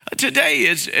today,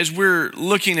 as we're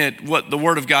looking at what the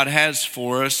Word of God has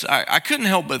for us, I couldn't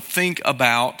help but think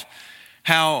about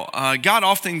how God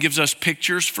often gives us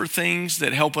pictures for things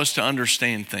that help us to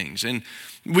understand things. And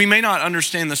we may not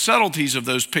understand the subtleties of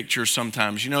those pictures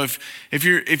sometimes. You know, if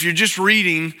you're just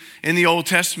reading in the Old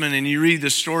Testament and you read the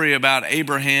story about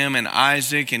Abraham and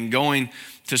Isaac and going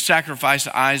to sacrifice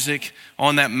Isaac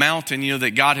on that mountain, you know,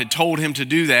 that God had told him to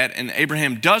do that, and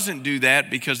Abraham doesn't do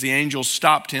that because the angel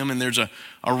stopped him and there's a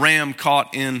ram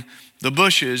caught in the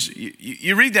bushes.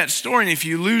 You read that story, and if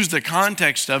you lose the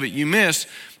context of it, you miss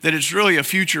that it's really a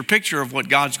future picture of what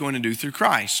God's going to do through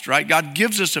Christ, right? God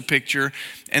gives us a picture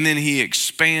and then he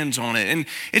expands on it. And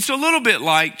it's a little bit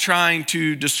like trying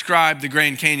to describe the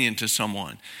Grand Canyon to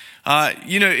someone.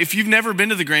 You know, if you've never been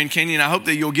to the Grand Canyon, I hope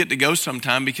that you'll get to go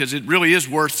sometime because it really is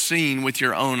worth seeing with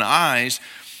your own eyes.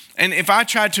 And if I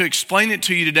tried to explain it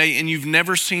to you today and you've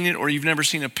never seen it or you've never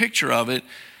seen a picture of it,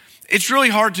 it's really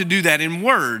hard to do that in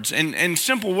words, and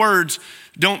simple words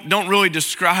don't really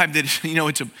describe that. You know,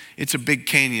 it's a big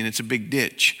canyon, it's a big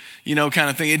ditch, you know, kind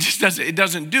of thing. It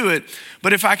doesn't do it.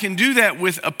 But if I can do that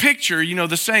with a picture, you know,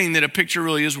 the saying that a picture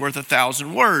really is worth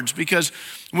 1,000 words, because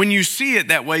when you see it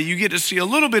that way, you get to see a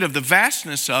little bit of the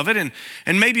vastness of it.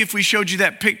 And maybe if we showed you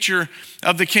that picture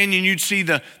of the canyon, you'd see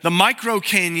the micro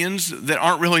canyons that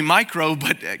aren't really micro,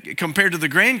 but compared to the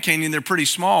Grand Canyon, they're pretty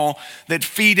small, that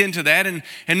feed into that.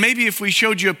 And maybe if we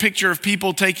showed you a picture of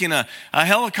people taking a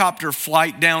helicopter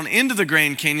flight down into the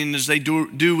Grand Canyon as they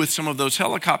do with some of those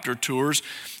helicopter tours,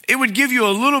 it would give you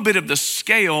a little bit of the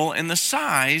scale and the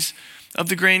size of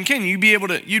the Grand Canyon.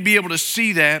 You'd be able to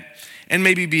see that and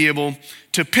maybe be able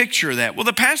to picture that. Well,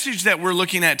 the passage that we're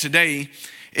looking at today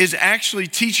is actually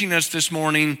teaching us this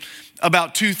morning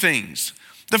about two things.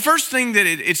 The first thing that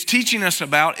it's teaching us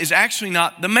about is actually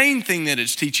not the main thing that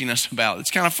it's teaching us about.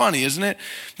 It's kind of funny, isn't it?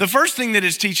 The first thing that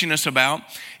it's teaching us about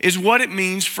is what it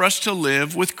means for us to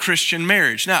live with Christian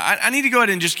marriage. Now, I need to go ahead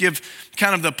and just give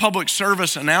kind of the public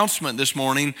service announcement this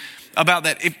morning about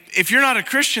that. If you're not a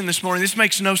Christian this morning, this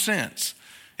makes no sense.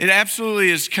 It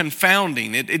absolutely is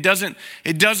confounding. It doesn't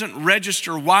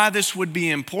register why this would be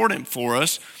important for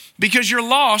us, because you're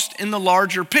lost in the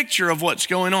larger picture of what's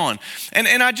going on.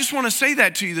 And I just want to say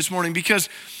that to you this morning, because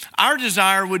our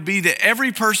desire would be that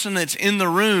every person that's in the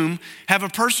room have a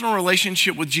personal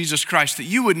relationship with Jesus Christ, that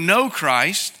you would know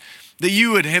Christ, that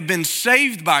you would have been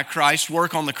saved by Christ's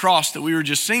work on the cross that we were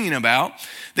just singing about,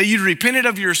 that you'd repented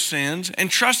of your sins and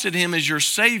trusted him as your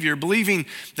Savior, believing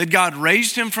that God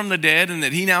raised him from the dead and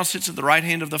that he now sits at the right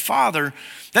hand of the Father.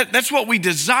 That's what we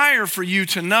desire for you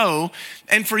to know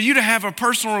and for you to have a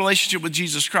personal relationship with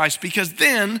Jesus Christ, because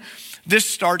then this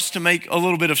starts to make a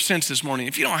little bit of sense this morning.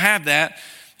 If you don't have that,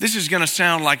 this is going to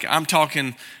sound like I'm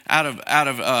talking out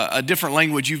of a different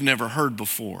language you've never heard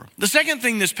before. The second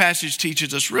thing this passage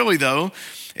teaches us really, though,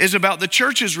 is about the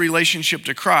church's relationship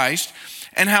to Christ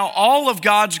and how all of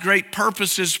God's great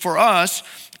purposes for us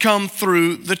come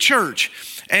through the church.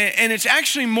 And it's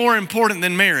actually more important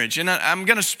than marriage. And I'm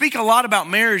going to speak a lot about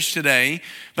marriage today,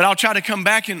 but I'll try to come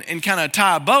back and kind of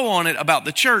tie a bow on it about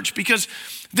the church, because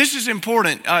this is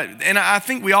important. And I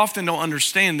think we often don't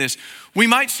understand this. We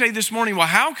might say this morning, well,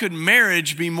 how could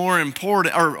marriage be more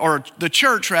important, or the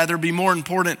church rather, be more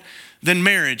important than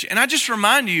marriage? And I just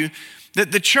remind you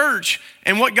that the church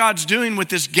and what God's doing with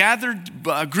this gathered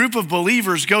group of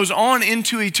believers goes on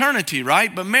into eternity,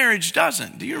 right? But marriage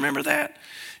doesn't. Do you remember that?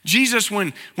 Jesus,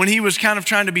 when he was kind of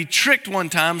trying to be tricked one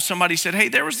time, somebody said, hey,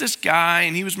 there was this guy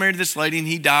and he was married to this lady and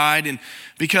he died. And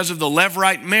because of the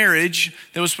Levirate marriage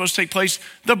that was supposed to take place,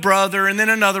 the brother and then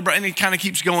another brother, and it kind of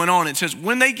keeps going on. It says,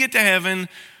 when they get to heaven,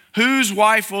 whose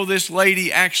wife will this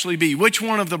lady actually be? Which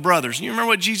one of the brothers? And you remember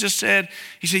what Jesus said?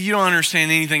 He said, you don't understand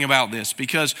anything about this,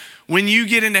 because when you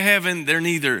get into heaven, they're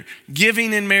neither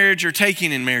giving in marriage or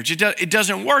taking in marriage. It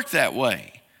doesn't work that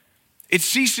way. It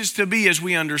ceases to be as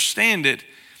we understand it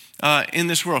in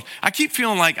this world. I keep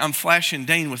feeling like I'm flashing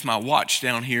Dane with my watch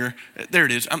down here. There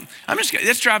it is.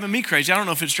 That's driving me crazy. I don't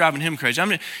know if it's driving him crazy.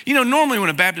 Normally when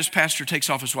a Baptist pastor takes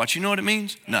off his watch, you know what it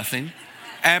means? Nothing.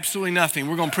 Absolutely nothing.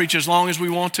 We're going to preach as long as we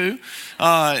want to.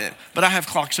 But I have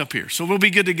clocks up here, so we'll be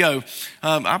good to go.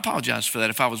 I apologize for that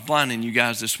if I was blinding you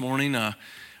guys this morning.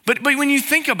 But when you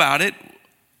think about it,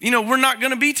 we're not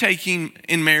going to be taking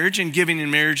in marriage and giving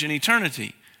in marriage in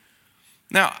eternity.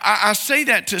 Now, I say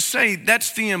that to say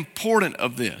that's the important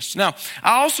of this. Now,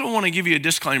 I also want to give you a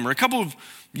disclaimer. A couple of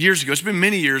years ago, it's been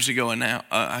many years ago now,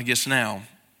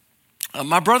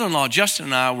 my brother-in-law, Justin,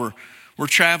 and I were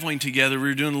traveling together. We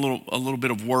were doing a little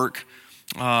bit of work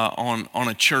on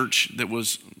a church that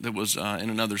was in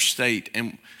another state.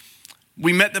 And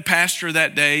we met the pastor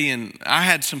that day, and I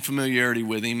had some familiarity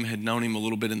with him, had known him a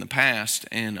little bit in the past.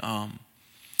 And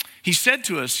he said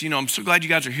to us, I'm so glad you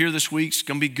guys are here this week. It's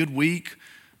going to be a good week.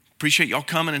 Appreciate y'all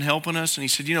coming and helping us. And he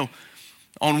said,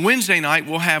 on Wednesday night,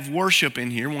 we'll have worship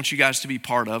in here. I want you guys to be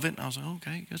part of it. And I was like,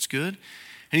 okay, that's good.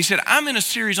 And he said, I'm in a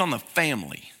series on the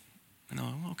family. And I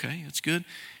was like, okay, that's good.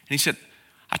 And he said,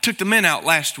 I took the men out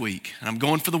last week, and I'm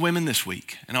going for the women this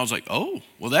week. And I was like, oh,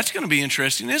 well, that's going to be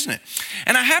interesting, isn't it?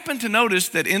 And I happened to notice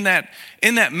that in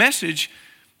that message,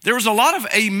 there was a lot of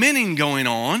amening going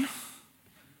on.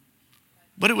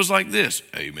 But it was like this,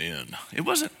 amen. It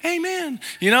wasn't amen.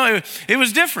 It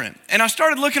was different. And I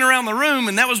started looking around the room,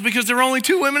 and that was because there were only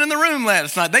 2 women in the room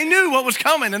last night. They knew what was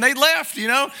coming, and they left,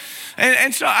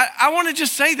 And so I want to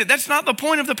just say that that's not the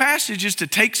point of the passage, is to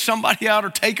take somebody out or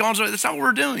take on somebody. That's not what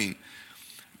we're doing.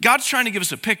 God's trying to give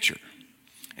us a picture.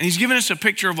 And he's given us a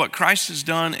picture of what Christ has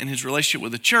done in his relationship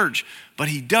with the church, but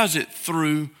he does it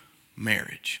through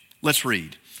marriage. Let's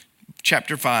read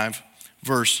chapter 5,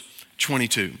 verse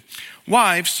 22.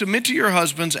 Wives, submit to your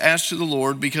husbands as to the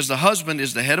Lord, because the husband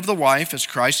is the head of the wife, as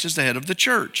Christ is the head of the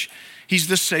church. He's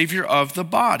the Savior of the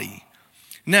body.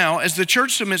 Now, as the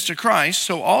church submits to Christ,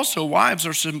 so also wives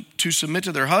are to submit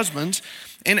to their husbands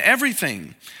in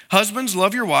everything. Husbands,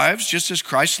 love your wives, just as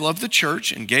Christ loved the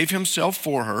church and gave himself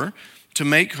for her, to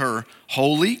make her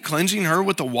holy, cleansing her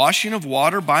with the washing of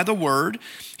water by the word.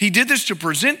 He did this to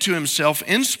present to himself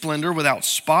in splendor, without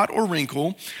spot or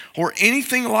wrinkle or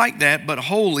anything like that, but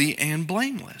holy and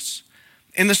blameless.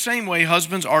 In the same way,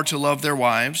 husbands are to love their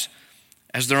wives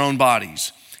as their own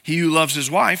bodies. He who loves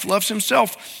his wife loves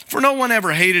himself, for no one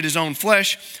ever hated his own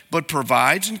flesh, but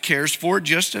provides and cares for it,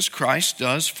 just as Christ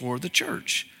does for the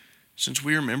church, since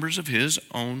we are members of his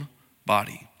own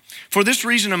body. For this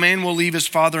reason, a man will leave his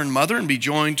father and mother and be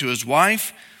joined to his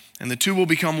wife, and the 2 will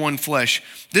become one flesh.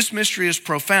 This mystery is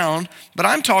profound, but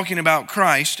I'm talking about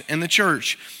Christ and the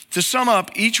church. To sum up,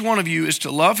 each one of you is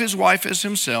to love his wife as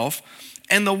himself,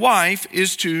 and the wife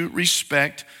is to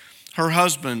respect her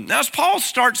husband. Now, as Paul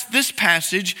starts this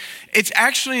passage, it's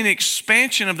actually an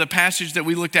expansion of the passage that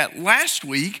we looked at last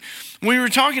week when we were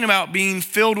talking about being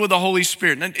filled with the Holy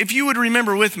Spirit. Now, if you would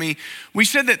remember with me, we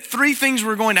said that 3 things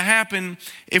were going to happen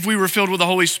if we were filled with the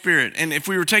Holy Spirit. And if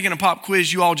we were taking a pop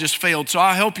quiz, you all just failed. So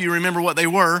I'll help you remember what they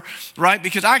were, right?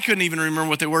 Because I couldn't even remember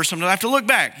what they were. Sometimes I have to look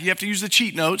back. You have to use the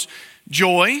cheat notes.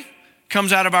 Joy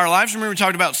comes out of our lives. Remember we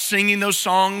talked about singing those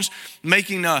songs,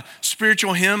 making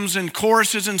spiritual hymns and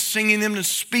choruses and singing them and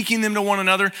speaking them to one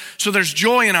another. So there's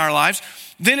joy in our lives.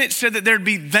 Then it said that there'd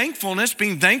be thankfulness,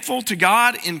 being thankful to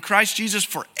God in Christ Jesus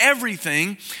for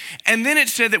everything. And then it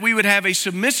said that we would have a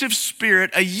submissive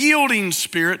spirit, a yielding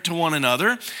spirit to one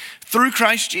another through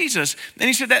Christ Jesus. And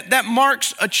he said that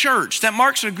marks a church, that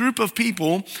marks a group of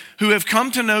people who have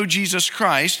come to know Jesus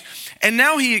Christ. And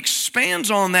now he expands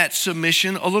on that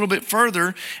submission a little bit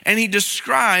further, and he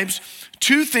describes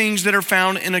 2 things that are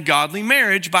found in a godly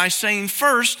marriage by saying,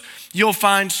 first, you'll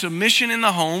find submission in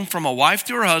the home from a wife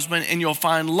to her husband, and you'll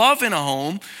find love in a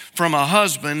home from a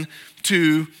husband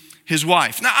to his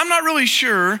wife. Now, I'm not really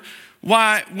sure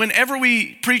why whenever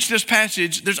we preach this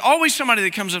passage, there's always somebody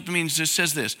that comes up to me and just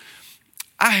says this,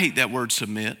 I hate that word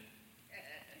submit.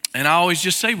 And I always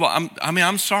just say, well,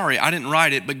 I'm sorry, I didn't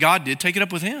write it, but God did. Take it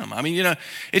up with him.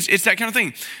 It's that kind of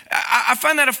thing. I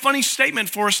find that a funny statement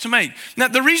for us to make. Now,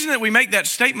 the reason that we make that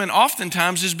statement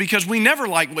oftentimes is because we never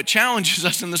like what challenges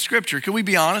us in the scripture. Can we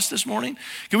be honest this morning?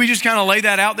 Can we just kind of lay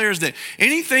that out there? Is that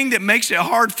anything that makes it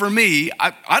hard for me,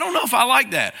 I don't know if I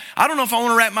like that. I don't know if I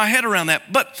want to wrap my head around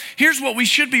that. But here's what we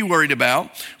should be worried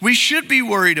about. We should be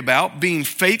worried about being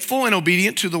faithful and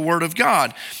obedient to the word of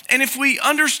God. And if we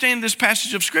understand this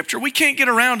passage of scripture, we can't get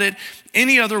around it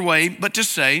any other way but to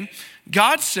say,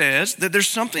 God says that there's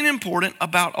something important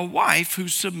about a wife who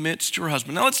submits to her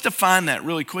husband. Now let's define that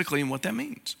really quickly and what that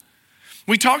means.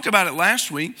 We talked about it last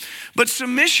week, but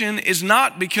submission is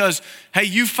not because, hey,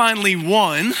 you finally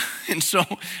won, and so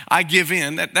I give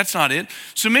in. That's not it.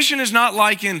 Submission is not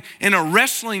like in a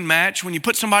wrestling match when you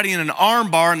put somebody in an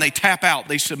arm bar and they tap out,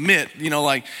 they submit,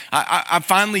 like I've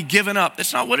finally given up.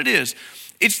 That's not what it is.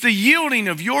 It's the yielding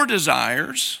of your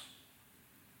desires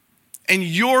and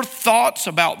your thoughts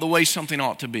about the way something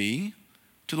ought to be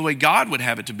to the way God would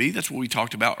have it to be. That's what we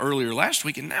talked about earlier last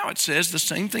week. And now it says the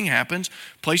same thing happens,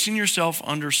 placing yourself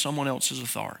under someone else's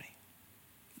authority.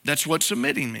 That's what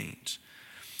submitting means.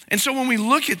 And so when we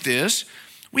look at this,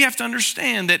 we have to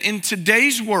understand that in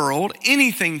today's world,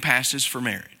 anything passes for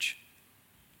marriage,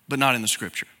 but not in the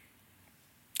scripture.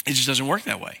 It just doesn't work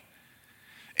that way.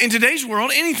 In today's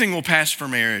world, anything will pass for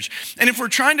marriage. And if we're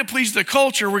trying to please the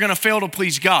culture, we're going to fail to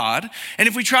please God. And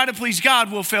if we try to please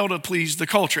God, we'll fail to please the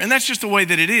culture. And that's just the way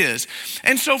that it is.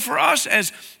 And so for us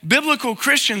as biblical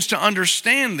Christians to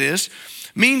understand this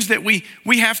means that we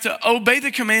have to obey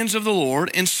the commands of the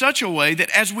Lord in such a way that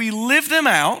as we live them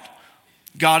out,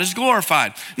 God is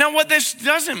glorified. Now, what this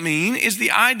doesn't mean is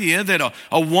the idea that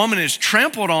a woman is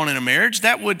trampled on in a marriage.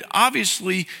 That would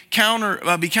obviously be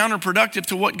counterproductive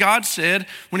to what God said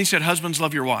when he said, husbands,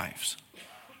 love your wives.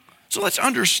 So let's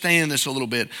understand this a little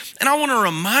bit. And I want to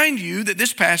remind you that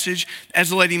this passage, as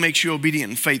the lady makes you obedient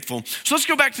and faithful. So let's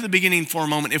go back to the beginning for a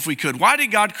moment if we could. Why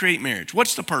did God create marriage?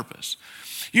 What's the purpose?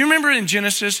 You remember in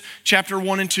Genesis chapter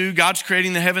 1 and 2, God's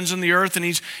creating the heavens and the earth, and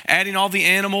he's adding all the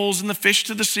animals and the fish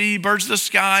to the sea, birds of the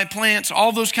sky, plants,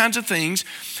 all those kinds of things.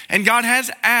 And God has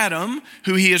Adam,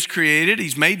 who he has created.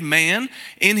 He's made man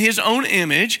in his own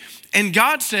image. And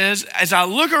God says, as I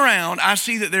look around, I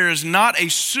see that there is not a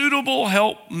suitable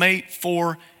helpmate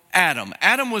for Adam.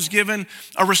 Adam was given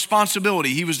a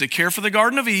responsibility. He was to care for the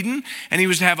Garden of Eden, and he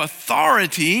was to have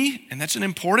authority, and that's an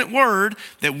important word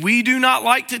that we do not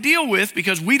like to deal with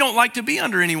because we don't like to be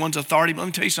under anyone's authority. But let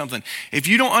me tell you something. If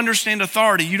you don't understand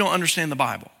authority, you don't understand the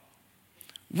Bible.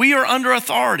 We are under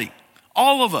authority.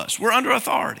 All of us, we're under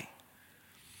authority.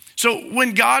 So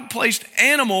when God placed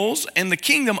animals and the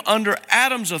kingdom under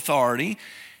Adam's authority,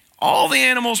 all the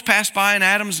animals passed by and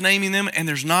Adam's naming them, and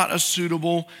there's not a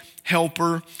suitable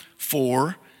helper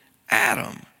for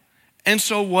Adam. And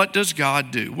so what does God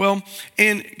do? Well,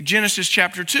 in Genesis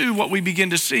chapter 2, what we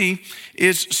begin to see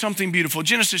is something beautiful.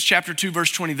 Genesis chapter 2,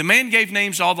 verse 20, the man gave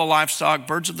names to all the livestock,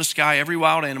 birds of the sky, every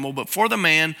wild animal, but for the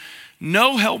man,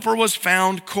 no helper was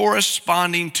found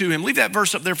corresponding to him. Leave that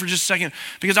verse up there for just a second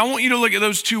because I want you to look at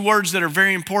those two words that are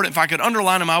very important. If I could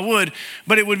underline them, I would,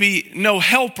 but it would be no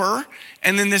helper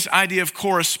and then this idea of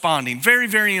corresponding. Very,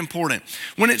 very important.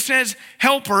 When it says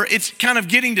helper, it's kind of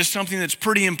getting to something that's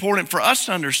pretty important for us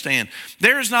to understand.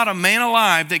 There is not a man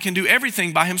alive that can do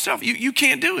everything by himself. You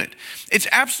can't do it. It's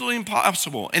absolutely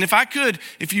impossible. And if I could,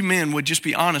 if you men would just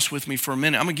be honest with me for a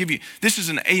minute, I'm going to give you, this is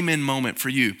an amen moment for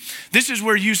you. This is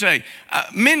where you say,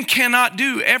 men cannot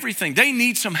do everything. They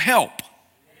need some help.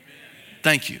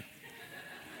 Thank you.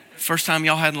 First time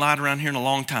y'all hadn't lied around here in a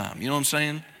long time. You know what I'm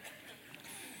saying?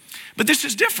 But this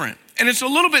is different. And it's a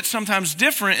little bit sometimes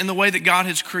different in the way that God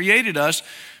has created us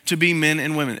to be men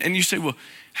and women. And you say, well,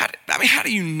 how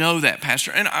do you know that,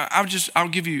 Pastor? And I'll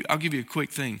give you a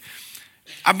quick thing.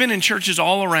 I've been in churches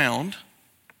all around.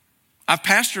 I've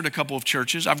pastored a couple of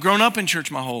churches. I've grown up in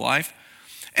church my whole life.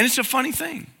 And it's a funny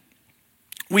thing.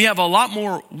 We have a lot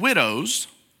more widows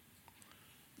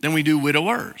than we do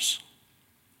widowers.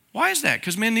 Why is that?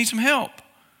 Because men need some help.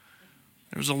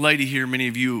 There was a lady here, many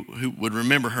of you who would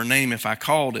remember her name if I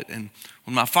called it. And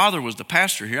when my father was the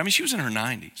pastor here, she was in her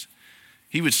 90s.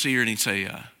 He would see her and he'd say, you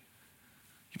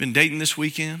been dating this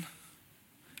weekend?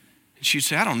 And she'd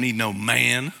say, I don't need no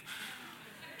man.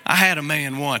 I had a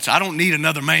man once. I don't need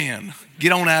another man.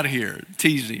 Get on out of here.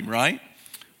 Tease him, right?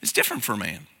 It's different for a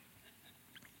man.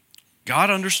 God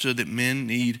understood that men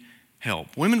need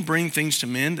help. Women bring things to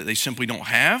men that they simply don't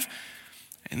have.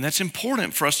 And that's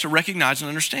important for us to recognize and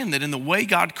understand that in the way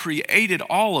God created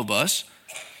all of us,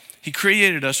 he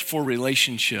created us for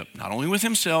relationship, not only with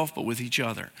himself, but with each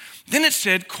other. Then it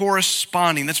said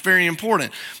corresponding. That's very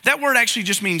important. That word actually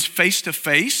just means face to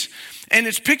face. And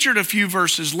it's pictured a few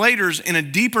verses later in a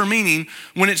deeper meaning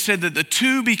when it said that the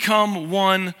two become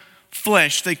one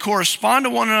flesh. They correspond to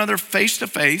one another face to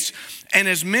face. And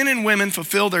as men and women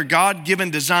fulfill their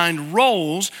God-given designed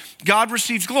roles, God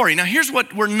receives glory. Now, here's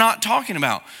what we're not talking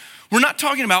about. We're not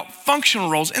talking about functional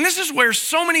roles. And this is where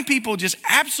so many people just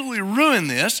absolutely ruin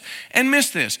this and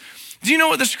miss this. Do you know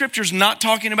what the scripture's not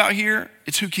talking about here?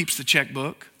 It's who keeps the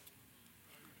checkbook.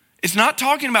 It's not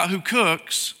talking about who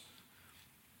cooks.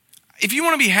 If you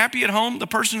want to be happy at home, the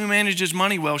person who manages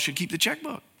money well should keep the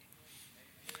checkbook.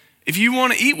 If you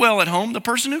want to eat well at home, the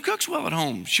person who cooks well at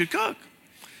home should cook.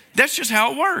 That's just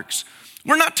how it works.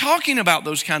 We're not talking about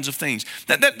those kinds of things.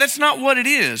 That's not what it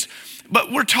is.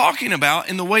 But we're talking about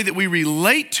in the way that we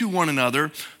relate to one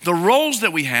another, the roles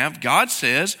that we have. God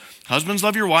says, husbands,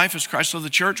 love your wife as Christ loved the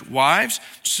church. Wives,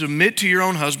 submit to your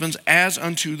own husbands as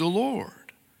unto the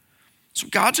Lord. So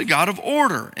God's a God of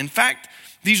order. In fact,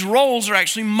 these roles are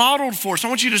actually modeled for us. I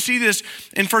want you to see this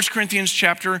in 1 Corinthians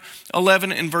chapter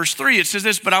 11 and verse 3. It says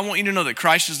this, but I want you to know that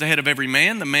Christ is the head of every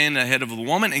man, the man the head of the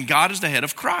woman, and God is the head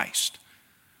of Christ.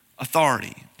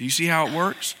 Authority. Do you see how it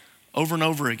works? Over and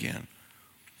over again.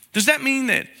 Does that mean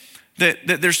that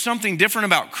there's something different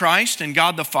about Christ and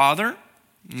God the Father?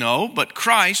 No, but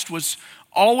Christ was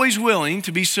always willing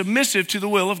to be submissive to the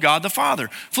will of God the Father.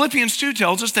 Philippians 2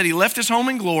 tells us that he left his home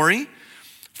in glory,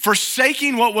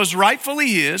 forsaking what was rightfully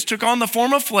his, took on the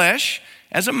form of flesh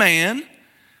as a man,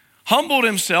 humbled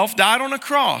himself, died on a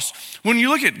cross. When you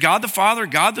look at God the Father,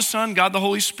 God the Son, God the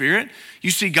Holy Spirit,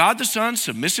 you see God the Son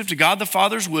submissive to God the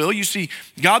Father's will. You see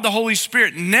God the Holy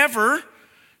Spirit never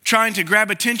trying to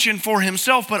grab attention for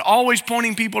himself, but always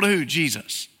pointing people to who?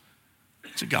 Jesus.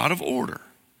 It's a God of order.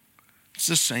 It's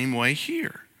the same way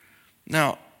here.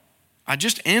 Now, I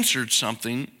just answered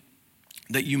something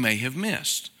that you may have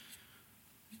missed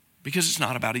because it's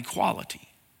not about equality.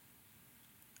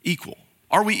 Equal.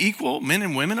 Are we equal, men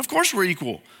and women? Of course we're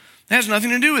equal. It has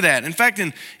nothing to do with that. In fact,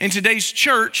 in today's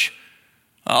church,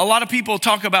 a lot of people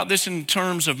talk about this in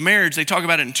terms of marriage. They talk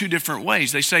about it in two different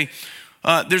ways. They say,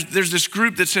 there's this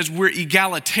group that says we're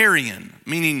egalitarian,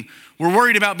 meaning we're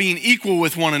worried about being equal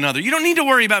with one another. You don't need to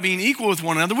worry about being equal with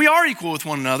one another. We are equal with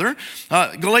one another.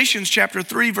 Galatians chapter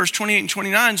 3, verse 28 and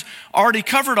 29's already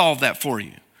covered all of that for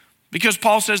you. Because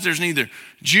Paul says there's neither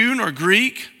Jew nor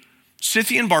Greek,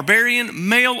 Scythian, barbarian,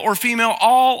 male or female,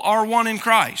 all are one in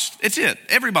Christ. It's it,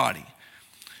 everybody.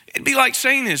 It'd be like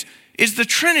saying is the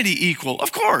Trinity equal?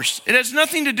 Of course. It has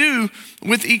nothing to do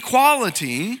with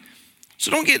equality. So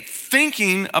don't get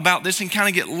thinking about this and kind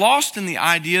of get lost in the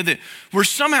idea that we're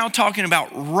somehow talking about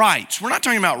rights. We're not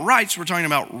talking about rights, we're talking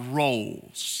about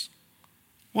roles.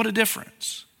 What a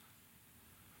difference.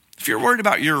 If you're worried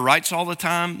about your rights all the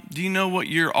time, do you know what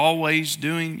you're always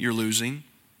doing? You're losing.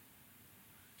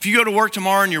 If you go to work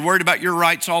tomorrow and you're worried about your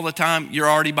rights all the time, you're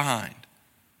already behind.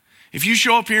 If you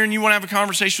show up here and you want to have a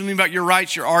conversation with me about your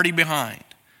rights, you're already behind.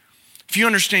 If you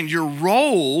understand your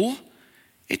role,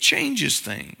 it changes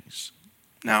things.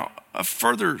 Now, a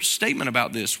further statement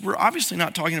about this, we're obviously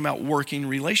not talking about working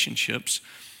relationships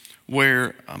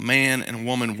where a man and a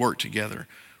woman work together.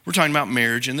 We're talking about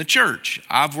marriage in the church.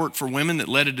 I've worked for women that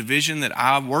led a division that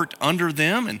I worked under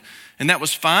them, and that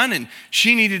was fine. And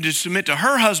she needed to submit to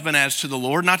her husband as to the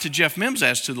Lord, not to Jeff Mims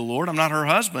as to the Lord. I'm not her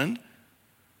husband.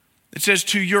 It says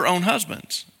to your own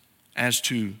husbands as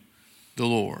to the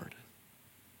Lord.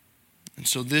 And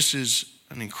so this is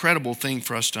an incredible thing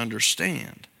for us to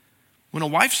understand. When a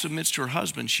wife submits to her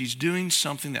husband, she's doing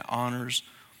something that honors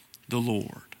the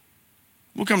Lord.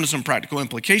 We'll come to some practical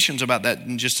implications about that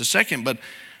in just a second, but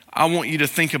I want you to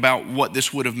think about what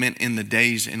this would have meant in the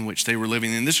days in which they were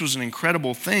living. And this was an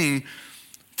incredible thing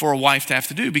for a wife to have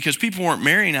to do because people weren't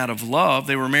marrying out of love.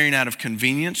 They were marrying out of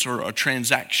convenience or a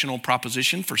transactional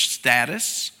proposition for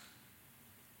status.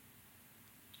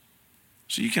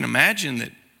 So you can imagine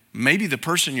that maybe the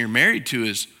person you're married to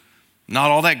is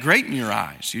not all that great in your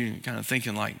eyes. You're kind of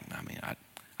thinking like, I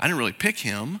didn't really pick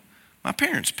him. My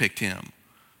parents picked him.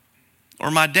 Or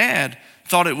my dad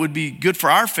thought it would be good for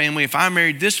our family if I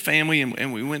married this family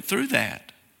and we went through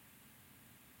that.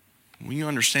 When you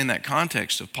understand that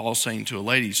context of Paul saying to a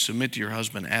lady, submit to your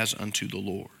husband as unto the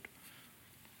Lord.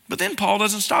 But then Paul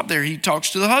doesn't stop there. He talks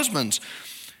to the husbands.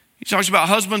 He talks about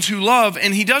husbands who love,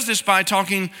 and he does this by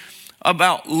talking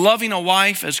about loving a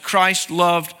wife as Christ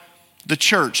loved the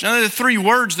church. Now, there are three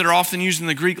words that are often used in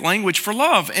the Greek language for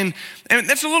love. And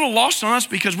that's a little lost on us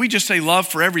because we just say love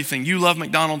for everything. You love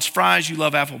McDonald's fries. You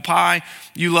love apple pie.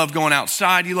 You love going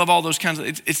outside. You love all those kinds of,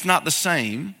 it's not the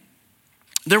same.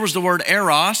 There was the word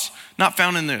eros, not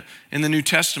found in the New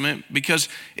Testament because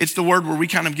it's the word where we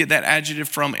kind of get that adjective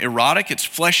from erotic. It's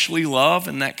fleshly love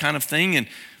and that kind of thing.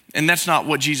 And that's not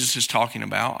what Jesus is talking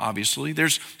about, obviously.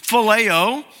 There's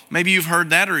phileo. Maybe you've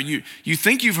heard that, or you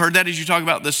think you've heard that as you talk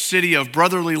about the city of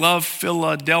brotherly love,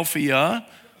 Philadelphia,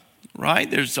 right?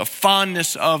 There's a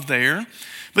fondness of there.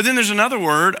 But then there's another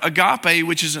word, agape,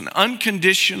 which is an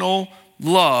unconditional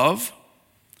love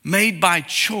made by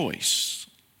choice.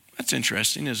 That's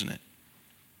interesting, isn't it?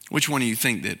 Which one do you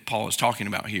think that Paul is talking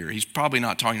about here? He's probably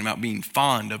not talking about being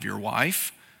fond of your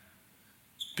wife,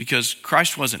 because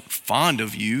Christ wasn't fond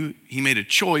of you. He made a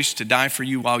choice to die for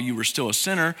you while you were still a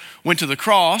sinner, went to the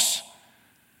cross,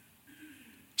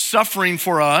 suffering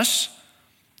for us.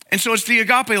 And so it's the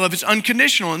agape love. It's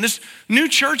unconditional. And this new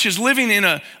church is living in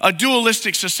a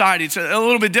dualistic society. It's a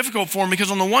little bit difficult for them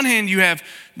because on the one hand, you have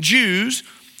Jews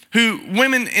who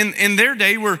women in their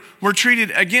day were treated,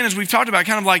 again, as we've talked about,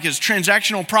 kind of like as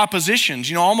transactional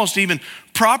propositions, almost even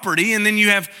property. And then you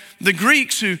have the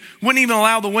Greeks who wouldn't even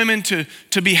allow the women to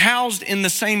be housed in the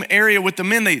same area with the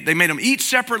men. They made them eat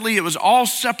separately. It was all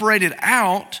separated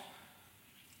out.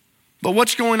 But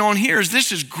what's going on here is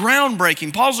this is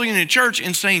groundbreaking. Paul's looking at a church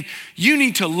and saying, you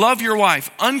need to love your wife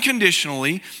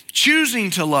unconditionally, choosing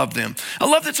to love them. A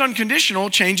love that's unconditional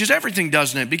changes everything,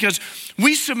 doesn't it? Because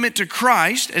we submit to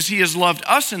Christ as he has loved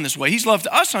us in this way. He's loved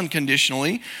us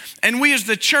unconditionally, and we as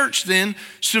the church then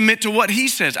submit to what he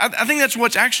says. I think that's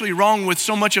what's actually wrong with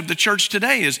so much of the church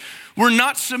today is we're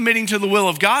not submitting to the will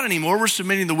of God anymore. We're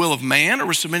submitting to the will of man, or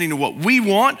we're submitting to what we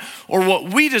want or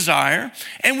what we desire,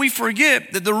 and we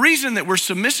forget that the reason that we're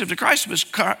submissive to Christ is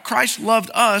because Christ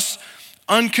loved us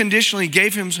unconditionally,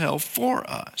 gave himself for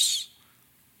us.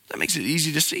 That makes it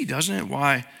easy to see, doesn't it?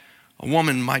 Why a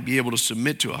woman might be able to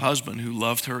submit to a husband who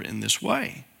loved her in this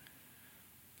way.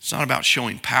 It's not about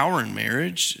showing power in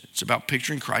marriage. It's about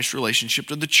picturing Christ's relationship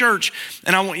to the church.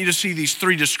 And I want you to see these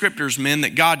three descriptors, men,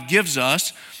 that God gives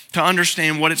us to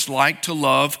understand what it's like to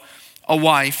love a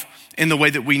wife in the way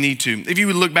that we need to. If you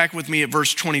would look back with me at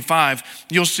verse 25,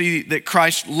 you'll see that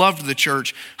Christ loved the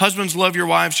church. Husbands, love your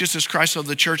wives just as Christ loved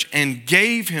the church and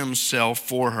gave himself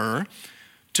for her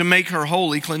to make her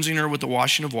holy, cleansing her with the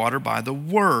washing of water by the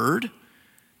word.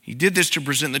 He did this to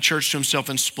present the church to himself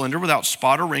in splendor, without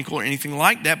spot or wrinkle or anything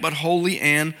like that, but holy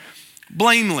and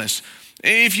blameless.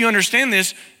 If you understand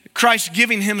this, Christ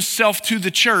giving himself to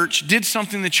the church did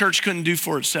something the church couldn't do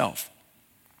for itself.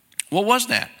 What was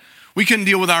that? We couldn't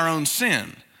deal with our own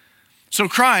sin. So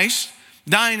Christ,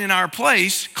 dying in our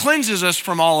place, cleanses us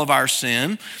from all of our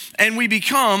sin, and we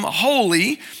become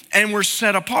holy and we're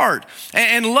set apart.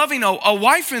 And loving a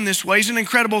wife in this way is an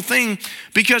incredible thing,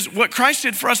 because what Christ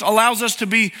did for us allows us to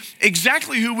be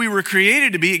exactly who we were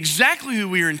created to be, exactly who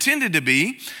we were intended to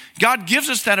be. God gives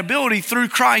us that ability through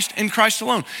Christ and Christ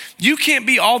alone. You can't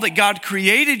be all that God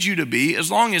created you to be as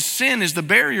long as sin is the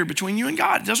barrier between you and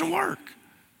God. It doesn't work.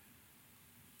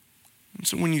 And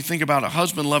so when you think about a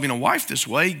husband loving a wife this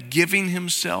way, giving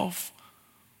himself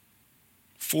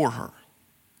for her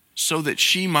so that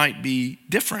she might be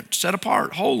different, set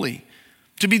apart, holy,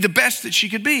 to be the best that she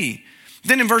could be.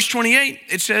 Then in verse 28,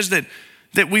 it says that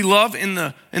we love in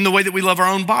the way that we love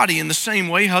our own body. In the same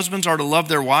way, husbands are to love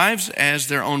their wives as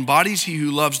their own bodies. He who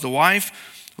loves the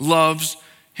wife loves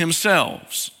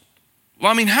himself.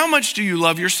 Well, I mean, how much do you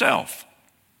love yourself?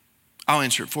 I'll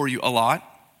answer it for you, a lot.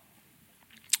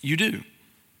 You do.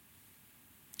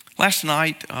 Last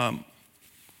night,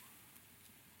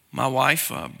 my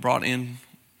wife brought in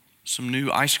some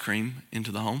new ice cream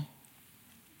into the home.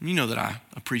 You know that I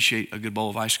appreciate a good bowl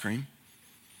of ice cream.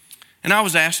 And I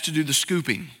was asked to do the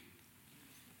scooping.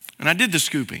 And I did the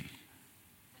scooping.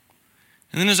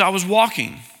 And then as I was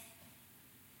walking,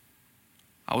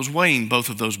 I was weighing both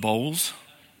of those bowls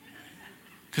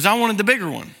because I wanted the bigger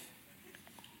one.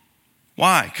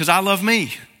 Why? Because I love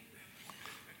me.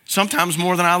 Sometimes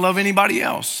more than I love anybody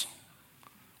else.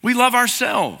 We love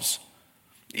ourselves.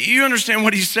 You understand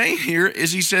what he's saying here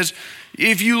is he says,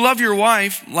 if you love your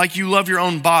wife like you love your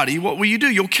own body, what will you do?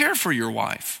 You'll care for your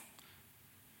wife.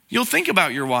 You'll think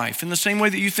about your wife in the same way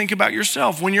that you think about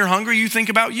yourself. When you're hungry, you think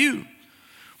about you.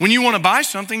 When you want to buy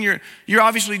something, you're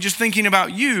obviously just thinking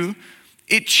about you.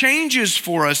 It changes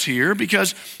for us here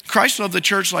because Christ loved the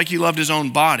church like he loved his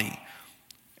own body.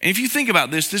 And if you think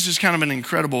about this, this is kind of an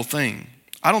incredible thing.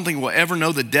 I don't think we'll ever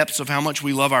know the depths of how much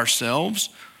we love ourselves,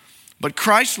 but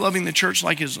Christ loving the church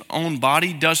like his own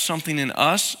body does something in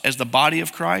us as the body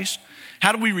of Christ.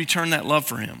 How do we return that love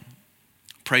for him?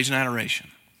 Praise and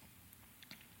adoration.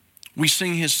 We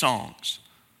sing his songs.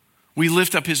 We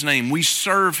lift up his name. We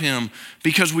serve him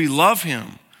because we love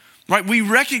him. Right? We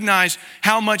recognize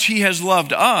how much he has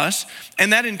loved us,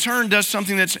 and that in turn does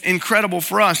something that's incredible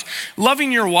for us.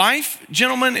 Loving your wife,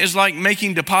 gentlemen, is like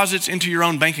making deposits into your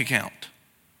own bank account.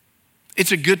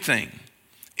 It's a good thing.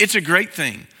 It's a great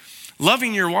thing.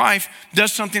 Loving your wife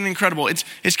does something incredible. It's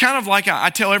kind of like I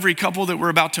tell every couple that we're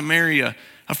about to marry. A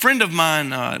friend of mine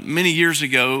many years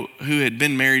ago who had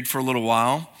been married for a little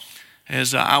while,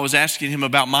 as I was asking him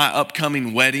about my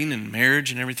upcoming wedding and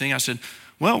marriage and everything, I said,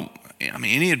 well, I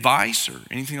mean, any advice or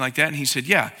anything like that? And he said,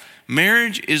 yeah,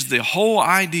 marriage is the whole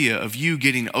idea of you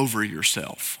getting over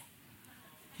yourself.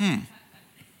 Well,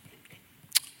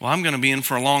 I'm going to be in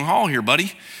for a long haul here,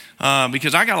 buddy.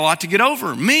 Because I got a lot to get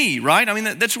over, me, right? I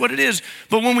mean, that's what it is.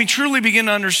 But when we truly begin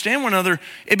to understand one another,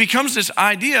 it becomes this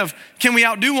idea of, can we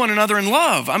outdo one another in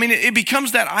love? I mean, it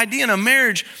becomes that idea in a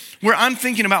marriage where I'm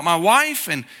thinking about my wife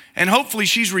and hopefully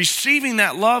she's receiving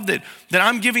that love that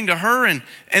I'm giving to her. And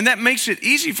that makes it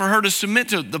easy for her to submit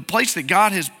to the place that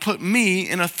God has put me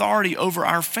in authority over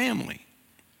our family.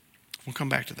 We'll come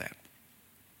back to that.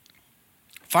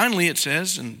 Finally, it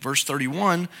says in verse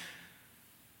 31,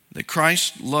 that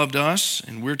Christ loved us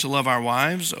and we're to love our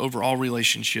wives over all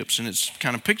relationships. And it's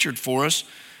kind of pictured for us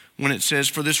when it says,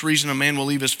 for this reason a man will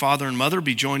leave his father and mother,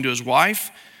 be joined to his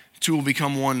wife, two will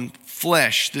become one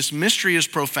flesh. This mystery is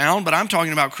profound, but I'm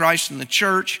talking about Christ and the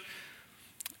church.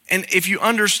 And if you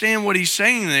understand what he's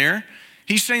saying there,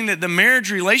 he's saying that the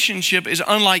marriage relationship is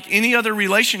unlike any other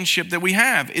relationship that we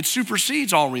have. It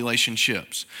supersedes all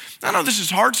relationships. I know this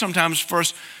is hard sometimes for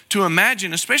us to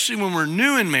imagine, especially when we're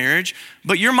new in marriage,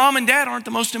 but your mom and dad aren't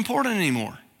the most important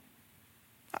anymore.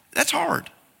 That's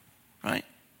hard, right?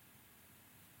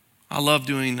 I love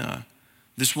doing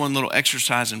this one little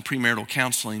exercise in premarital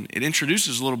counseling. It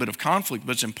introduces a little bit of conflict,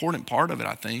 but it's an important part of it,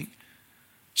 I think.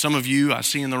 Some of you I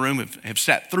see in the room have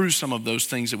sat through some of those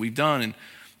things that we've done. And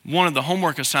one of the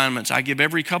homework assignments I give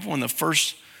every couple, and the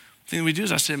first thing we do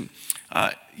is I said,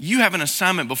 you have an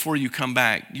assignment before you come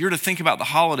back. You're to think about the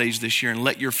holidays this year and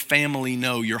let your family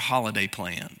know your holiday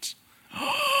plans.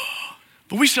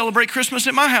 But we celebrate Christmas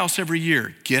at my house every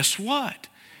year. Guess what?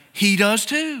 He does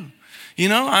too.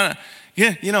 When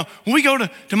we go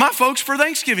to my folks for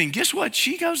Thanksgiving, guess what?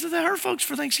 She goes to her folks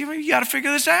for Thanksgiving. You got to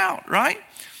figure this out, right?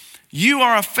 You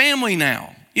are a family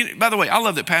now. By the way, I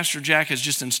love that Pastor Jack has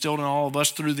just instilled in all of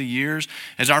us through the years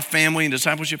as our family and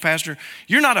discipleship pastor.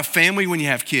 You're not a family when you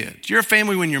have kids. You're a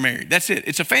family when you're married. That's it.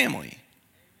 It's a family.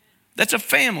 That's a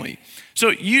family.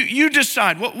 So you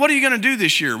decide, what are you going to do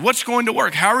this year? What's going to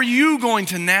work? How are you going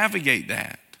to navigate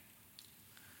that?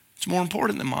 It's more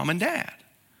important than mom and dad.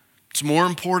 It's more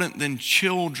important than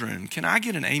children. Can I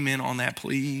get an amen on that,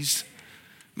 please?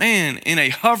 Man, in a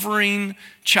hovering,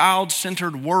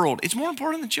 child-centered world, it's more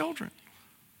important than children.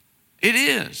 It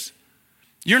is.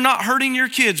 You're not hurting your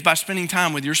kids by spending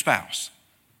time with your spouse.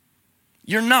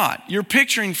 You're not. You're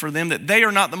picturing for them that they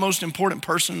are not the most important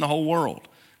person in the whole world,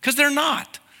 because they're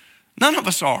not. None of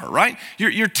us are, right?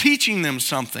 You're teaching them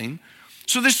something.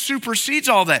 So this supersedes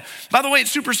all that. By the way, it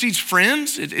supersedes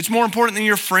friends. It's more important than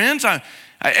your friends.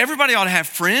 Everybody ought to have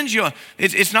friends.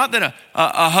 It's not that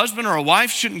a husband or a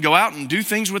wife shouldn't go out and do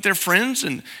things with their friends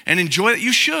and enjoy it.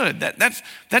 You should.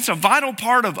 That's a vital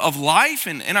part of life,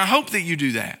 and I hope that you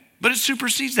do that. But it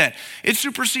supersedes that. It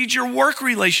supersedes your work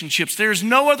relationships. There's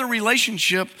no other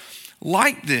relationship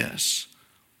like this.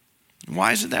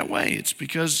 Why is it that way? It's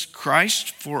because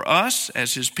Christ, for us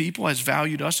as his people, has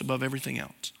valued us above everything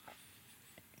else.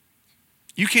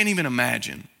 You can't even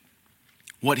imagine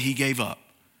what he gave up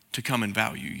to come and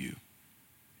value you.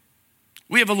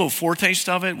 We have a little foretaste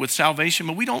of it with salvation,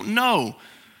 but we don't know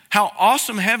how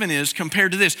awesome heaven is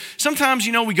compared to this. Sometimes,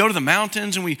 we go to the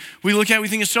mountains and we look at it, we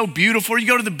think it's so beautiful. You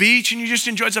go to the beach and you just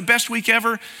enjoy it. It's the best week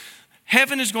ever.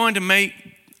 Heaven is going to make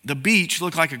the beach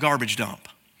look like a garbage dump.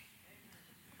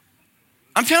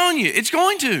 I'm telling you, it's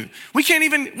going to. We can't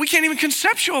even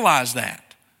conceptualize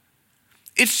that.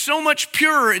 It's so much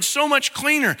purer. It's so much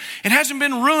cleaner. It hasn't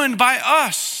been ruined by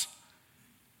us.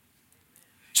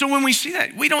 So when we see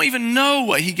that, we don't even know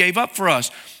what he gave up for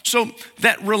us. So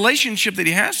that relationship that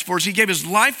he has for us, he gave his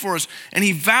life for us, and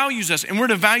he values us. And we're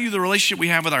to value the relationship we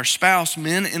have with our spouse,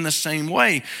 men, in the same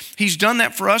way. He's done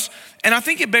that for us. And I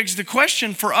think it begs the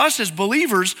question for us as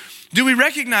believers, do we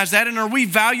recognize that, and are we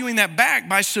valuing that back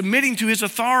by submitting to his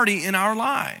authority in our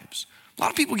lives? A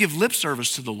lot of people give lip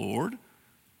service to the Lord.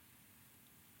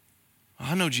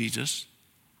 I know Jesus.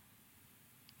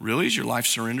 Really? Is your life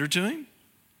surrendered to him?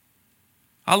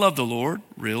 I love the Lord.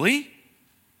 Really?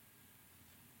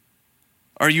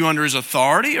 Are you under his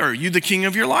authority, or are you the king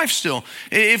of your life still?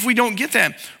 If we don't get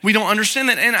that, we don't understand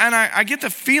that. And I get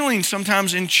the feeling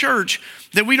sometimes in church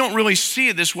that we don't really see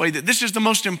it this way, that this is the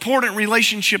most important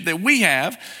relationship that we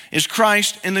have is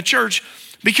Christ and the church,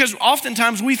 because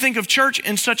oftentimes we think of church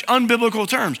in such unbiblical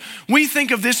terms. We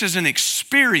think of this as an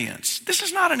experience. This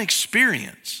is not an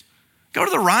experience. Go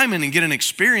to the Ryman and get an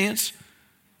experience.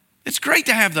 It's great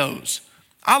to have those.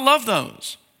 I love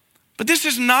those. But this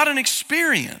is not an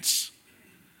experience.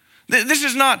 This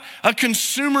is not a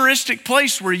consumeristic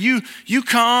place where you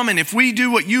come, and if we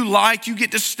do what you like, you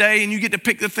get to stay and you get to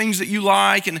pick the things that you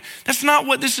like. And that's not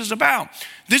what this is about.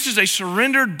 This is a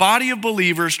surrendered body of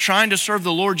believers trying to serve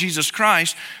the Lord Jesus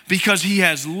Christ because he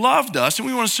has loved us, and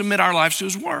we want to submit our lives to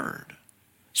his word.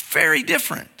 It's very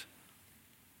different.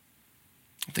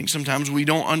 I think sometimes we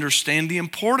don't understand the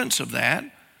importance of that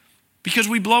because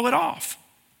we blow it off.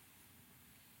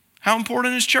 How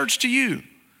important is church to you?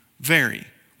 Very.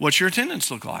 What's your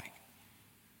attendance look like?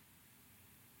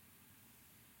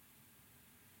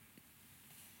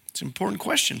 It's an important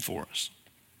question for us.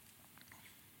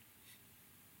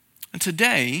 And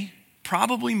today,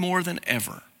 probably more than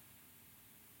ever,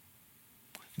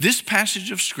 this passage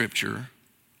of Scripture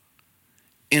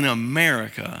in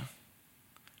America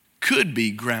could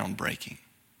be groundbreaking.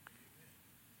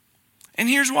 And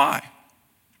here's why.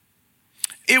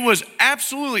 it was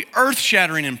absolutely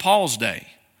earth-shattering in Paul's day.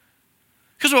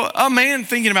 Because a man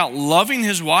thinking about loving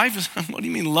his wife, what do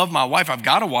you mean love my wife? I've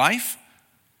got a wife.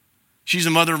 She's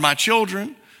the mother of my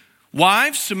children.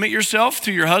 Wives, submit yourself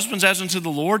to your husbands as unto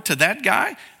the Lord. To that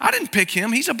guy, I didn't pick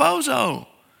him. He's a bozo.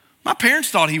 My parents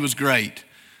thought he was great.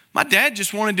 My dad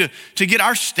just wanted to get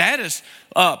our status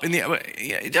up.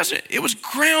 It was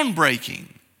groundbreaking,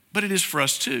 but it is for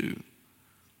us too.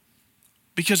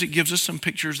 Because it gives us some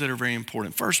pictures that are very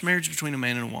important. First, marriage between a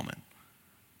man and a woman.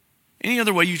 Any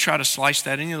other way you try to slice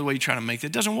that, any other way you try to make that,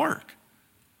 it doesn't work.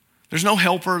 There's no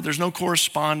helper, there's no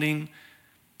corresponding,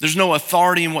 there's no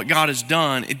authority in what God has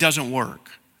done. It doesn't work.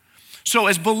 So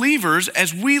as believers,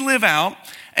 as we live out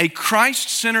a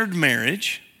Christ-centered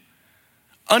marriage,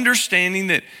 understanding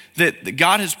that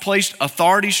God has placed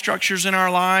authority structures in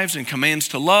our lives and commands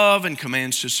to love and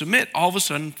commands to submit, all of a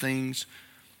sudden things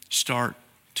start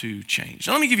to change.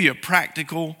 Now let me give you a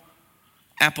practical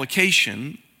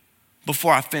application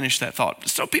before I finish that thought.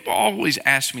 So people always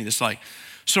ask me this, like,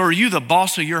 so are you the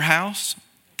boss of your house?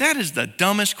 That is the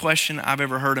dumbest question I've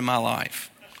ever heard in my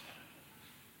life.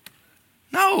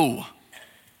 No,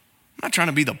 I'm not trying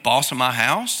to be the boss of my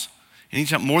house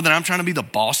anytime more than I'm trying to be the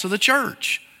boss of the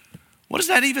church. What does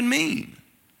that even mean?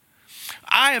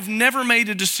 I have never made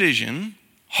a decision,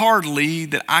 hardly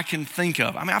that I can think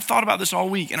of. I mean, I've thought about this all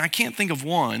week and I can't think of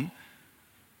one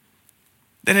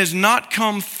that has not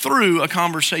come through a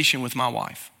conversation with my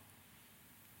wife.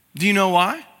 Do you know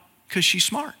why? Because she's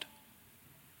smart.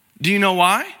 Do you know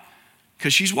why?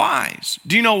 Because she's wise.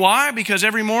 Do you know why? Because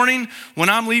every morning when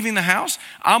I'm leaving the house,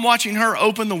 I'm watching her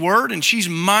open the Word and she's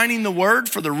mining the Word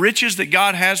for the riches that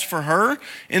God has for her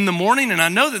in the morning. And I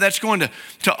know that that's going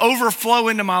to overflow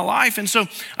into my life. And so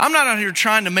I'm not out here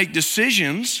trying to make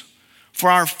decisions for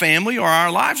our family or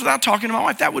our lives without talking to my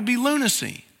wife. That would be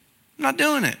lunacy. I'm not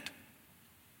doing it.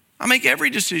 I make every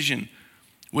decision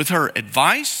with her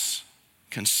advice,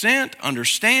 consent,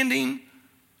 understanding.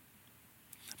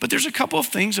 But there's a couple of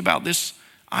things about this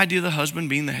idea of the husband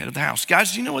being the head of the house.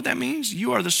 Guys, do you know what that means?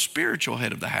 You are the spiritual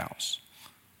head of the house.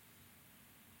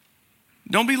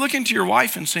 Don't be looking to your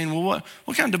wife and saying, well,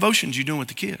 what kind of devotions are you doing with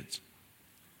the kids?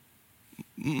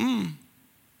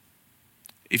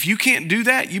 If you can't do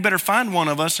that, you better find one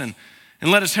of us and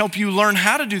let us help you learn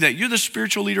how to do that. You're the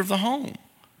spiritual leader of the home.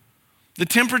 The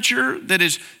temperature that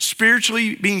is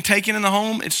spiritually being taken in the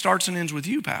home, it starts and ends with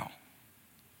you, pal.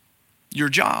 Your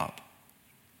job.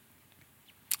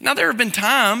 Now, there have been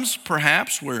times,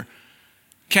 perhaps, where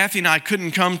Kathy and I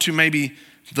couldn't come to maybe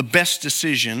the best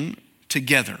decision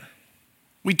together.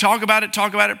 We talk about it,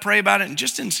 pray about it, and it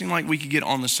just didn't seem like we could get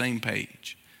on the same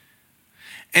page.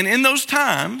 And in those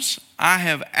times, I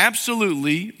have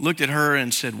absolutely looked at her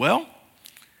and said, well,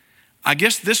 I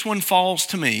guess this one falls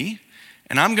to me,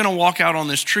 and I'm going to walk out on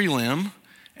this tree limb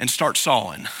and start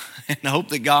sawing and hope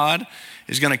that God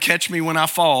is going to catch me when I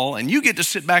fall, and you get to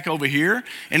sit back over here,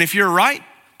 and if you're right,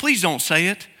 please don't say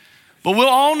it, but we'll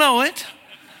all know it.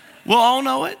 We'll all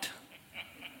know it.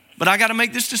 But I got to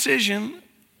make this decision,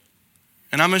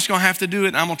 and I'm just going to have to do it,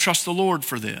 and I'm going to trust the Lord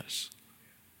for this.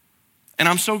 And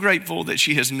I'm so grateful that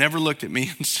she has never looked at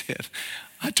me and said,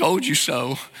 I told you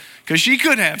so, because she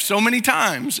could have so many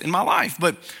times in my life,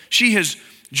 but she has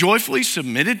joyfully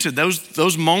submitted to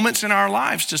those moments in our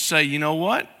lives to say, you know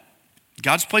what?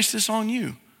 God's placed this on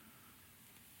you.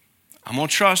 I'm going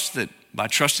to trust that by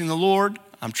trusting the Lord,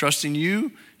 I'm trusting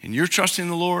you, and you're trusting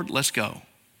the Lord. Let's go.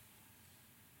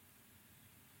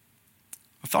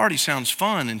 Authority sounds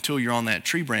fun until you're on that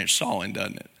tree branch sawing,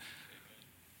 doesn't it?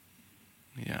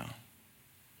 Yeah.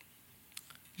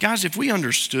 Guys, if we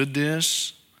understood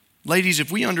this, ladies,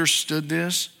 if we understood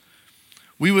this,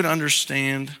 we would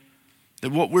understand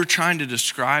that what we're trying to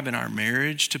describe in our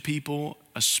marriage to people,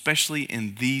 especially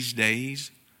in these days,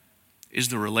 is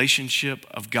the relationship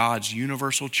of God's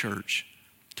universal church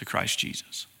to Christ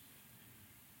Jesus.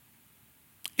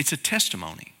 It's a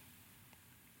testimony.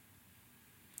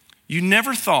 You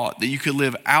never thought that you could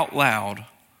live out loud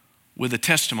with a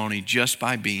testimony just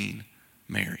by being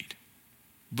married.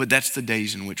 But that's the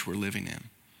days in which we're living in.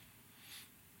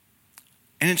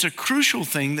 And it's a crucial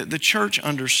thing that the church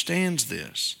understands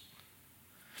this.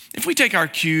 If we take our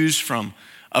cues from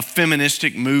a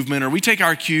feministic movement, or we take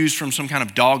our cues from some kind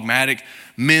of dogmatic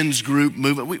men's group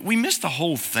movement, we miss the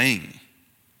whole thing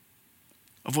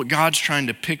of what God's trying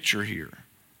to picture here.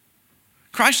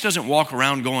 Christ doesn't walk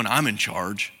around going, I'm in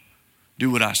charge,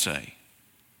 do what I say.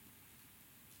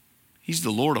 He's the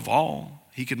Lord of all.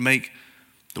 He could make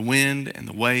the wind and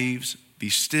the waves be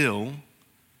still,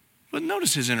 but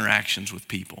notice his interactions with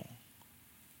people.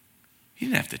 He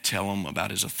didn't have to tell them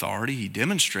about his authority. He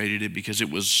demonstrated it because it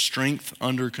was strength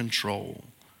under control.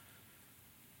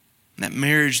 That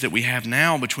marriage that we have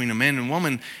now between a man and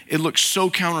woman, it looks so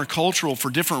countercultural for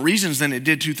different reasons than it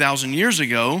did 2,000 years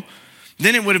ago.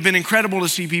 Then it would have been incredible to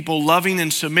see people loving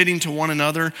and submitting to one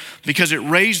another because it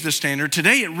raised the standard.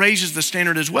 Today it raises the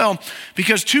standard as well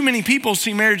because too many people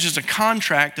see marriage as a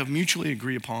contract of mutually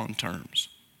agreed upon terms.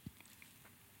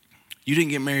 You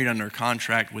didn't get married under a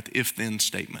contract with if-then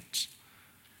statements.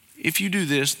 If you do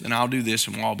this, then I'll do this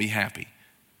and we'll all be happy.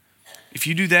 If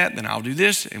you do that, then I'll do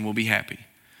this and we'll be happy.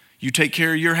 You take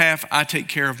care of your half, I take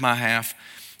care of my half.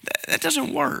 That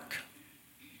doesn't work.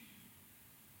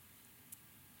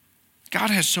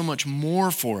 God has so much more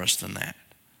for us than that.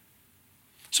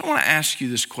 So I want to ask you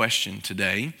this question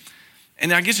today.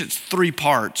 And I guess it's 3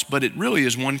 parts, but it really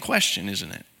is one question,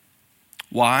 isn't it?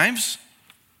 Wives,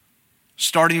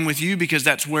 starting with you because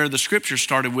that's where the scripture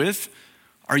started with,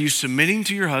 are you submitting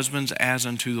to your husbands as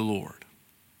unto the Lord?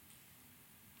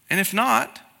 And if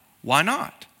not, why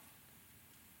not?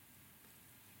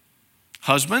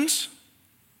 Husbands,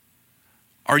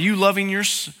 are you loving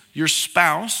your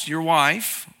spouse, your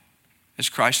wife, as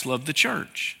Christ loved the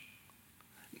church?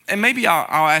 And maybe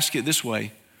I'll ask it this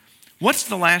way. What's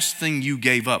the last thing you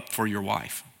gave up for your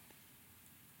wife?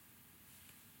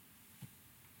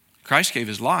 Christ gave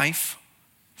his life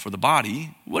for the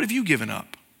body. What have you given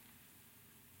up?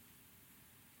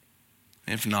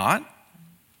 If not,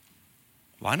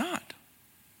 why not?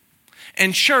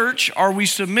 And church, are we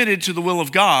submitted to the will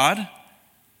of God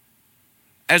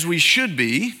as we should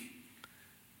be?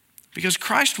 Because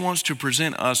Christ wants to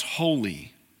present us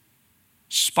holy,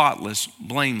 spotless,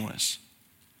 blameless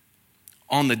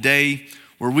on the day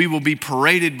where we will be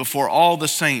paraded before all the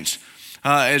saints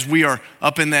as we are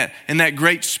up in that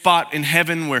great spot in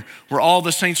heaven where all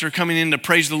the saints are coming in to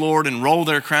praise the Lord and roll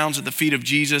their crowns at the feet of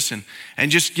Jesus and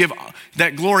just give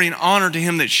that glory and honor to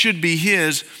him that should be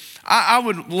his. I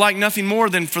would like nothing more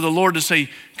than for the Lord to say,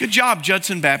 good job,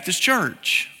 Judson Baptist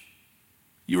Church.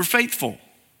 You were faithful.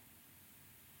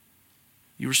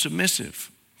 You were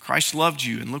submissive. Christ loved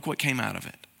you, and look what came out of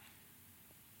it.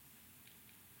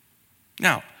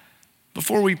 Now,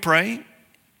 before we pray,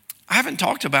 I haven't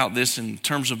talked about this in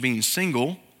terms of being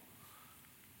single,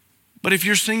 but if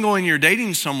you're single and you're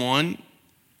dating someone,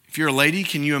 if you're a lady,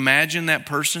 can you imagine that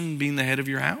person being the head of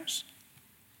your house?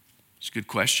 It's a good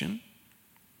question.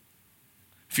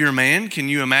 If you're a man, can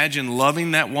you imagine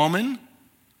loving that woman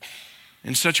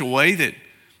in such a way that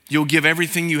you'll give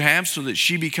everything you have so that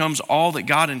she becomes all that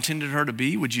God intended her to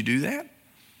be? Would you do that?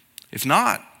 If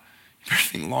not, you better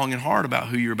think long and hard about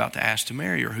who you're about to ask to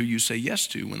marry or who you say yes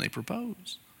to when they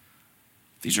propose.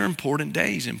 These are important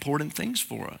days, important things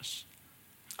for us.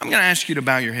 I'm going to ask you to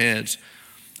bow your heads.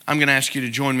 I'm going to ask you to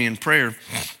join me in prayer.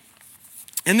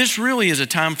 And this really is a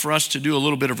time for us to do a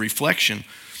little bit of reflection.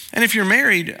 And if you're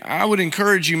married, I would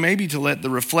encourage you maybe to let the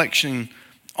reflection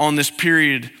on this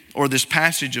period or this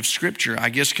passage of scripture, I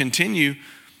guess, continue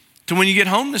to when you get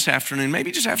home this afternoon.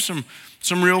 Maybe just have some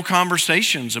real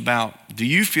conversations about, do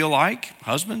you feel like,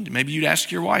 husband, maybe you'd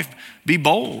ask your wife, be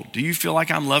bold. Do you feel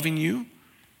like I'm loving you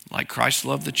like Christ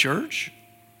loved the church?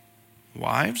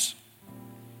 Wives,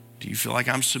 do you feel like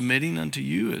I'm submitting unto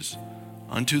you as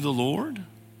unto the Lord?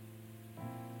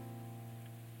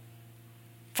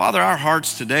 Father, our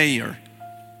hearts today are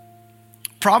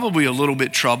probably a little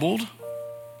bit troubled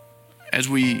as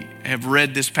we have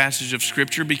read this passage of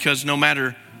scripture, because no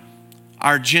matter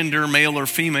our gender, male or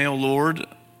female, Lord,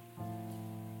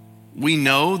 we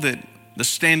know that the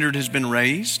standard has been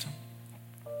raised.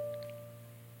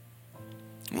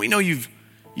 We know you've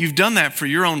done that for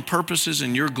your own purposes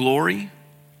and your glory,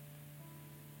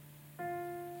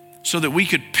 so that we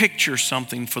could picture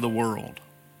something for the world.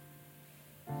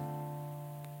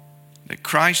 That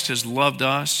Christ has loved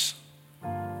us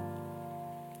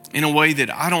in a way that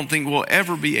I don't think we'll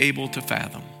ever be able to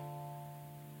fathom.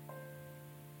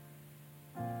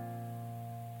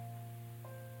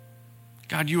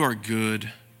 God, you are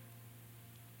good.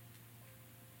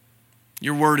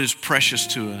 Your word is precious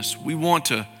to us. We want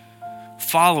to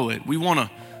follow it. We want to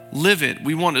live it.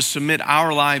 We want to submit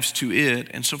our lives to it.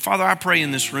 And so, Father, I pray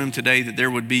in this room today that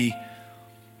there would be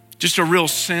just a real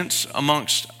sense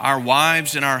amongst our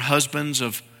wives and our husbands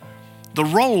of the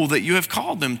role that you have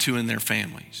called them to in their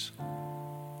families.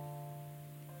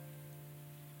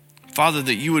 Father,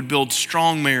 that you would build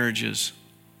strong marriages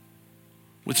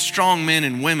with strong men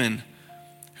and women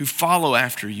who follow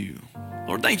after you.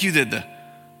 Lord, thank you that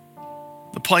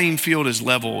the playing field is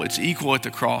level. It's equal at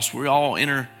the cross. We all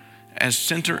enter as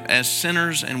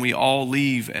sinners and we all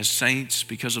leave as saints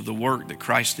because of the work that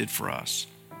Christ did for us.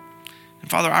 And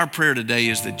Father, our prayer today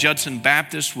is that Judson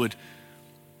Baptist would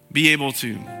be able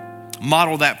to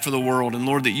model that for the world. And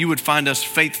Lord, that you would find us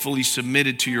faithfully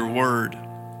submitted to your word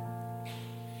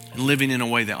and living in a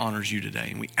way that honors you today.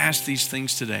 And we ask these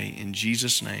things today in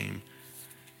Jesus' name.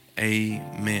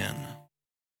 Amen.